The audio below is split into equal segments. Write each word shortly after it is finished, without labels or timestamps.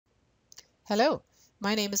Hello,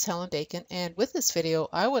 my name is Helen Dakin, and with this video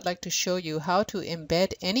I would like to show you how to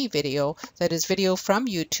embed any video that is video from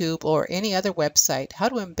YouTube or any other website, how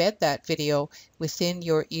to embed that video within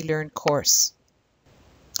your eLearn course.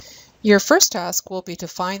 Your first task will be to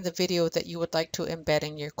find the video that you would like to embed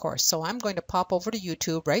in your course. So I'm going to pop over to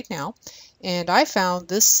YouTube right now, and I found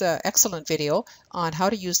this excellent video on how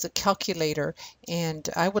to use the calculator, and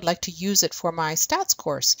I would like to use it for my stats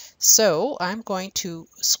course. So I'm going to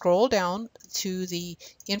scroll down to the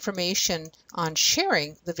information on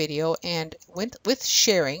sharing the video, and with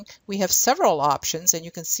sharing we have several options, and you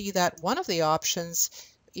can see that one of the options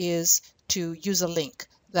is to use a link.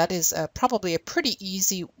 That is probably a pretty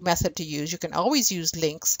easy method to use. You can always use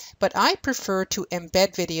links, but I prefer to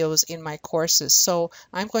embed videos in my courses. So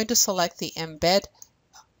I'm going to select the embed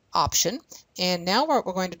option. And now what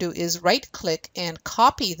we're going to do is right click and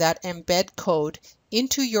copy that embed code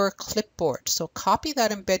into your clipboard. So copy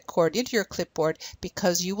that embed code into your clipboard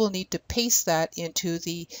because you will need to paste that into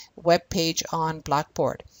the web page on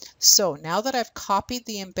Blackboard. So now that I've copied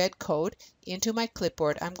the embed code into my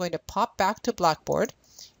clipboard, I'm going to pop back to Blackboard.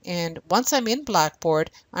 And once I'm in Blackboard,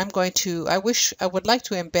 I would like to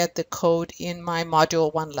embed the code in my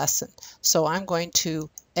Module 1 lesson. So I'm going to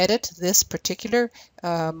edit this particular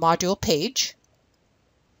module page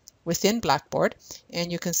within Blackboard.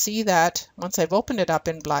 And you can see that once I've opened it up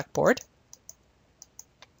in Blackboard,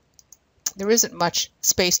 there isn't much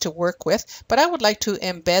space to work with, but I would like to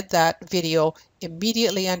embed that video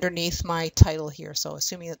immediately underneath my title here. So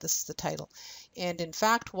assuming that this is the title. And in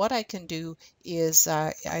fact, what I can do is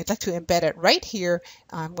I'd like to embed it right here.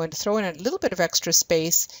 I'm going to throw in a little bit of extra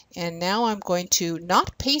space, and now I'm going to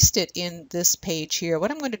not paste it in this page here. What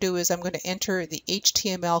I'm going to do is I'm going to enter the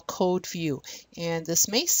HTML code view. And this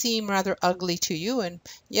may seem rather ugly to you, and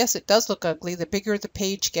yes, it does look ugly. The bigger the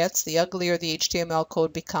page gets, the uglier the HTML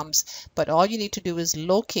code becomes. But all you need to do is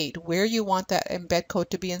locate where you want that embed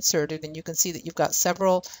code to be inserted, and you can see that you've got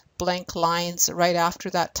several blank lines right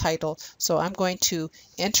after that title. So I'm going to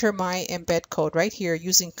enter my embed code right here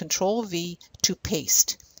using Control V to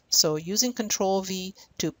paste. So using Control V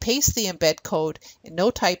to paste the embed code, and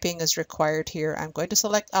no typing is required here. I'm going to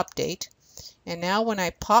select Update. And now when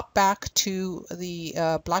I pop back to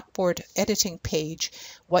the Blackboard editing page,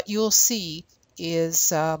 what you'll see is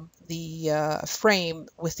the frame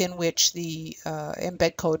within which the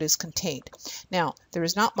embed code is contained. Now, there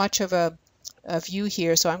is not much of a view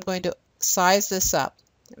here, so I'm going to size this up.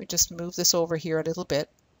 Let me just move this over here a little bit,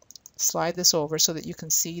 slide this over so that you can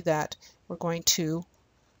see that we're going to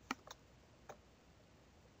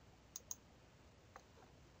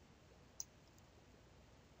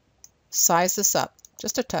size this up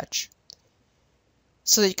just a touch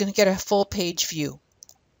so that you can get a full page view.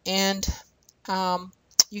 And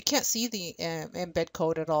you can't see the embed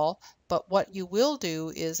code at all, but what you will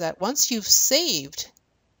do is that once you've saved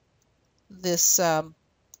this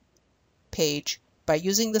page by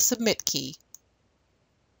using the submit key,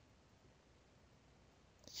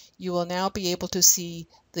 you will now be able to see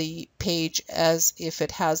the page as if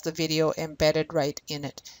it has the video embedded right in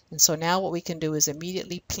it. And so now what we can do is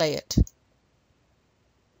immediately play it.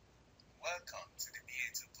 Welcome to the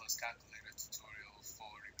BA2 Plus Calculator tutorial for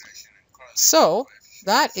regression and correlation. So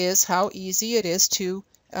that is how easy it is to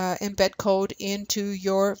embed code into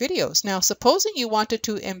your videos. Now, supposing you wanted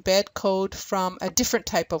to embed code from a different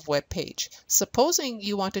type of web page. Supposing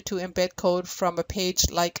you wanted to embed code from a page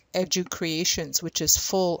like EduCreations, which is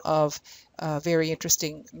full of very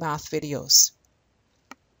interesting math videos.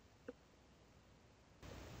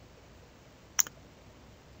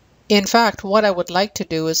 In fact, what I would like to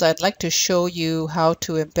do is I'd like to show you how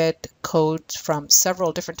to embed code from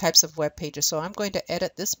several different types of web pages. So I'm going to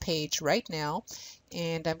edit this page right now,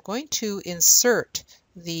 and I'm going to insert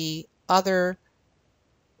the other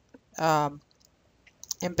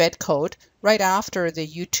embed code right after the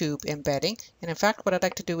YouTube embedding. And in fact, what I'd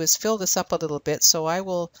like to do is fill this up a little bit. So I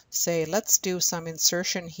will say, let's do some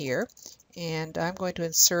insertion here, and I'm going to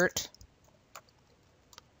insert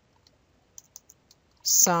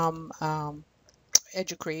some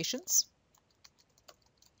EduCreations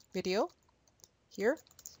video here,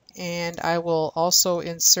 and I will also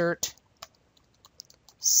insert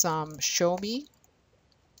some Show Me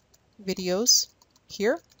videos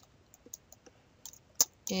here,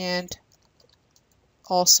 and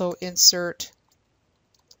also insert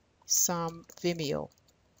some Vimeo.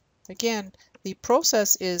 Again, the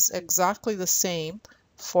process is exactly the same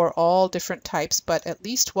for all different types, but at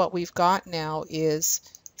least what we've got now is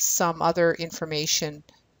some other information.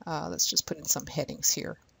 Let's just put in some headings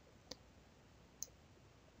here.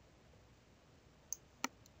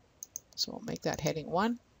 So we'll make that heading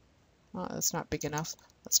 1. That's not big enough.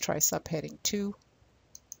 Let's try subheading 2.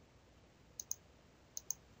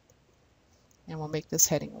 And we'll make this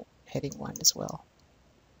heading 1 as well.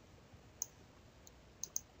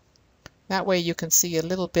 That way you can see a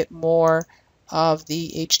little bit more of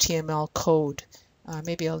the HTML code.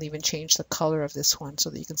 Maybe I'll even change the color of this one so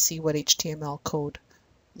that you can see what HTML code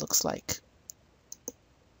looks like.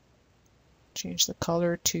 Change the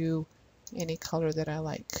color to any color that I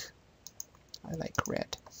like. I like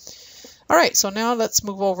red. All right, so now let's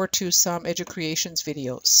move over to some EduCreations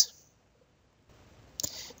videos.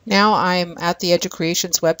 Now I'm at the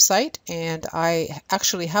EduCreations website, and I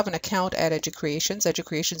actually have an account at EduCreations.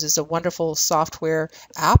 EduCreations is a wonderful software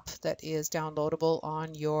app that is downloadable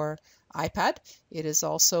on your iPad. It is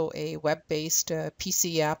also a web-based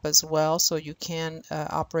PC app as well, so you can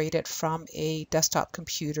operate it from a desktop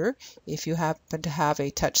computer if you happen to have a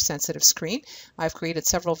touch-sensitive screen. I've created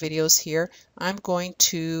several videos here. I'm going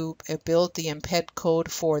to build the embed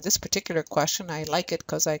code for this particular question. I like it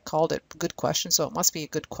because I called it good question, so it must be a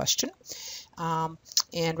good question.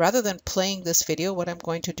 And rather than playing this video, what I'm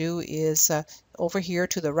going to do is over here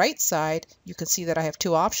to the right side, you can see that I have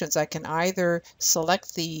two options. I can either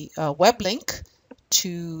select the web link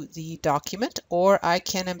to the document, or I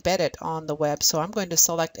can embed it on the web. So I'm going to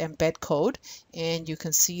select embed code, and you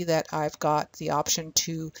can see that I've got the option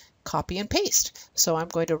to copy and paste. So I'm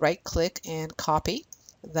going to right click and copy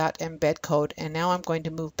that embed code, and now I'm going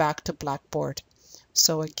to move back to BlackBoard.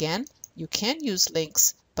 So again, you can use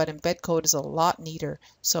links, but embed code is a lot neater.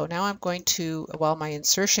 So now I'm going to, well, my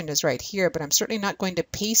insertion is right here, but I'm certainly not going to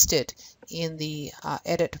paste it in the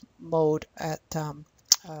edit mode at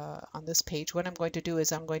on this page. What I'm going to do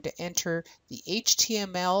is I'm going to enter the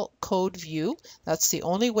HTML code view. That's the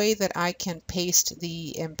only way that I can paste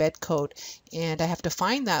the embed code, and I have to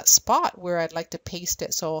find that spot where I'd like to paste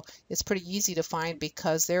it. So it's pretty easy to find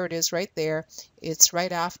because there it is right there. It's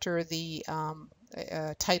right after the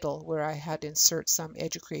title where I had to insert some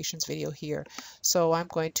EduCreations video here. So I'm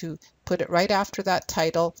going to put it right after that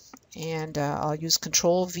title, and I'll use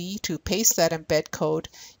Control V to paste that embed code.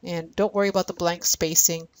 And don't worry about the blank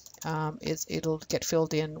spacing. It'll get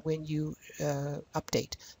filled in when you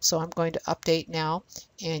update. So I'm going to update now,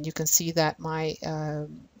 and you can see that my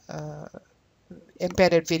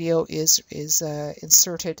embedded video is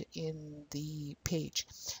inserted in the page.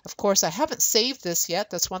 Of course, I haven't saved this yet.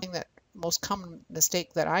 That's one thing that most common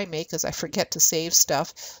mistake that I make is I forget to save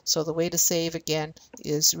stuff. So the way to save again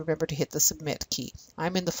is remember to hit the submit key.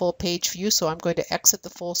 I'm in the full page view, so I'm going to exit the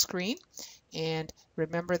full screen, and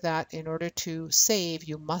remember that in order to save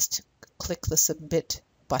you must click the submit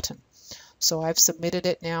button. So I've submitted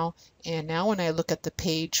it now, and now when I look at the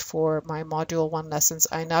page for my Module 1 lessons,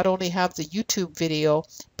 I not only have the YouTube video,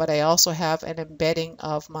 but I also have an embedding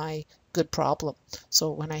of my good problem.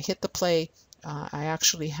 So when I hit the play, I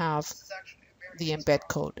actually have the embed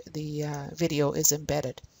code. The video is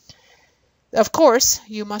embedded. Of course,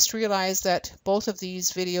 you must realize that both of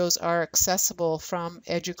these videos are accessible from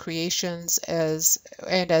EduCreations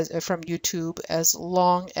from YouTube, as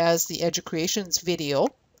long as the EduCreations video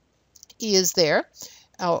is there,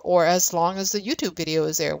 or as long as the YouTube video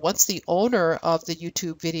is there. Once the owner of the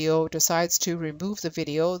YouTube video decides to remove the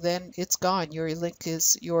video, then it's gone. Your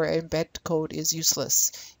embed code is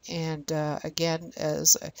useless. And again,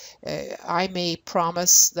 as I may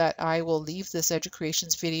promise that I will leave this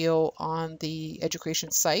EduCreations video on the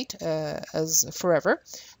EduCreations site as forever.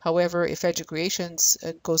 However, if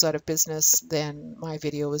EduCreations goes out of business, then my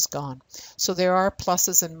video is gone. So there are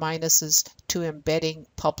pluses and minuses to embedding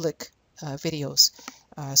public videos.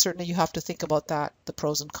 Certainly you have to think about that, the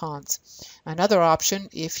pros and cons. Another option,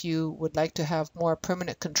 if you would like to have more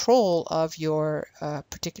permanent control of your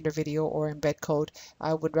particular video or embed code,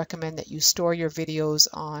 I would recommend that you store your videos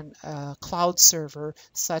on a cloud server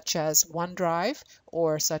such as OneDrive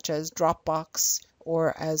or such as Dropbox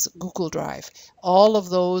or as Google Drive. All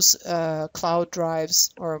of those cloud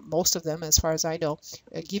drives, or most of them as far as I know,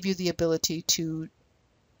 give you the ability to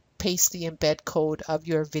paste the embed code of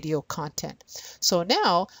your video content. So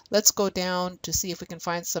now let's go down to see if we can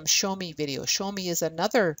find some Show Me video. Show Me is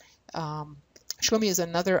another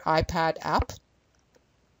iPad app.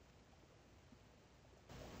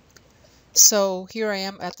 So here I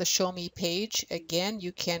am at the Show Me page. Again,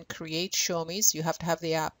 you can create Show Me's. You have to have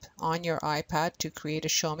the app on your iPad to create a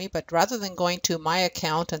Show Me, but rather than going to my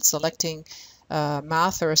account and selecting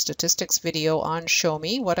math or a statistics video on Show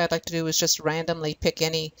Me, what I'd like to do is just randomly pick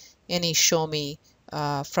any Show Me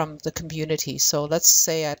from the community. So let's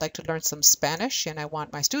say I'd like to learn some Spanish and I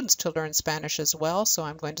want my students to learn Spanish as well. So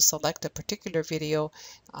I'm going to select a particular video.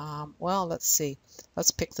 Well, let's see.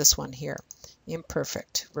 Let's pick this one here.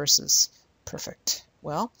 Imperfect versus perfect.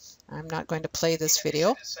 Well, I'm not going to play this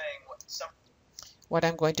video. What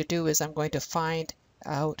I'm going to do is I'm going to find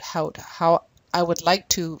out how I would like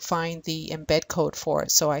to find the embed code for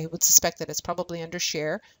it. So I would suspect that it's probably under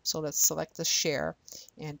share. So let's select the share.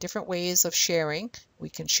 And different ways of sharing. We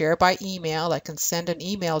can share by email. I can send an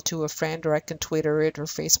email to a friend, or I can Twitter it or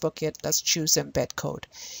Facebook it. Let's choose embed code.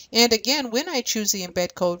 And again, when I choose the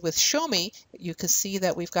embed code with Show Me, you can see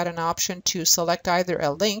that we've got an option to select either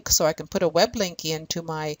a link, so I can put a web link into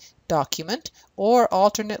my document, or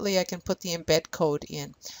alternately I can put the embed code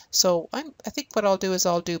in. So I think what I'll do is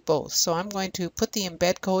I'll do both. So I'm going to put the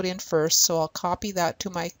embed code in first, so I'll copy that to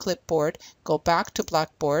my clipboard, go back to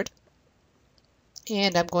BlackBoard,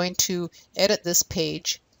 and I'm going to edit this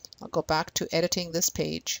page. I'll go back to editing this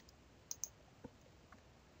page.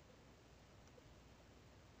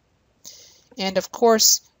 And of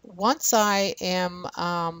course, once I am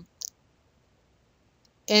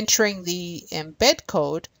entering the embed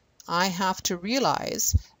code, I have to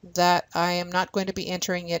realize that I am not going to be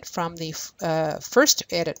entering it from the first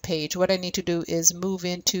edit page. What I need to do is move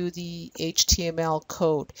into the HTML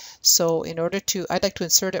code. So in order to, I'd like to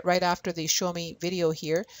insert it right after the Show Me video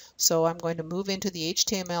here. So I'm going to move into the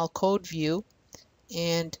HTML code view,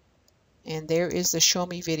 and there is the Show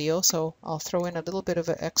Me video. So I'll throw in a little bit of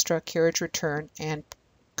an extra carriage return and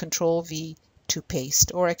Control V to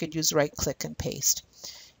paste, or I could use right click and paste.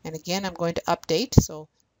 And again, I'm going to update. So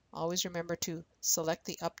always remember to select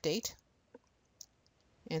the update.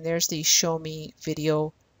 And there's the Show Me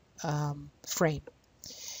video frame.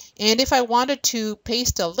 And if I wanted to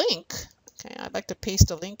paste a link, okay, I'd like to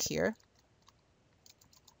paste a link here.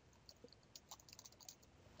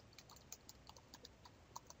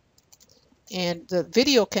 And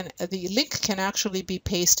the link can actually be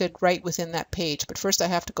pasted right within that page. But first I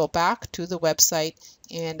have to go back to the website,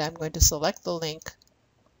 and I'm going to select the link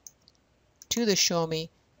to the Show Me,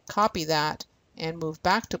 copy that, and move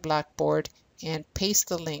back to BlackBoard and paste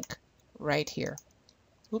the link right here.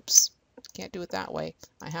 Oops, can't do it that way.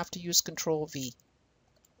 I have to use Control V.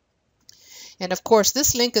 And of course,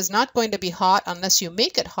 this link is not going to be hot unless you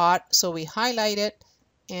make it hot, so we highlight it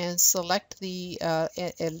and select the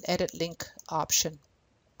edit link option.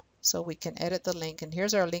 So we can edit the link, and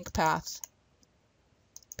here's our link path.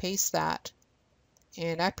 Paste that.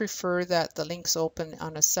 And I prefer that the links open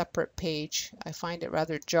on a separate page. I find it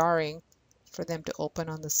rather jarring for them to open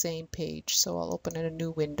on the same page. So I'll open in a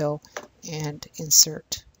new window and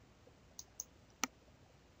insert.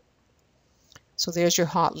 So there's your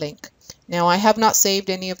hot link. Now I have not saved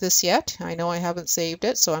any of this yet. I know I haven't saved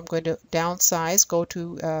it, so I'm going to downsize, go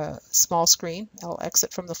to small screen. I'll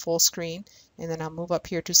exit from the full screen, and then I'll move up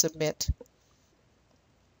here to submit.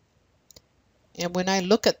 And when I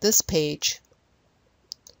look at this page,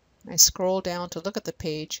 I scroll down to look at the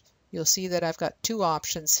page, you'll see that I've got two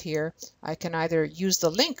options here. I can either use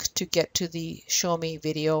the link to get to the Show Me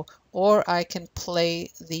video, or I can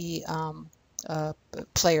play the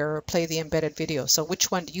player, or play the embedded video. So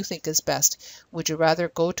which one do you think is best? Would you rather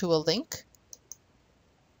go to a link,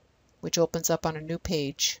 which opens up on a new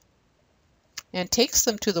page and takes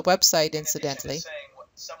them to the website incidentally,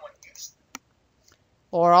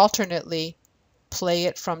 or alternately play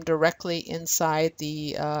it from directly inside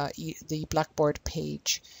the BlackBoard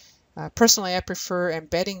page? Personally, I prefer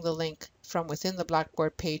embedding the link from within the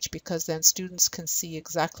BlackBoard page, because then students can see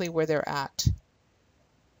exactly where they're at.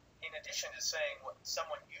 In addition to saying what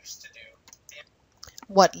someone used to do,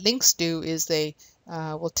 what links do is they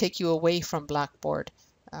will take you away from BlackBoard,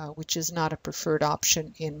 which is not a preferred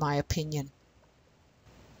option in my opinion.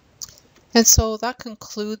 And so that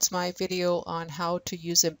concludes my video on how to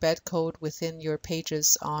use embed code within your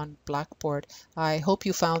pages on BlackBoard. I hope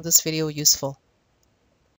you found this video useful.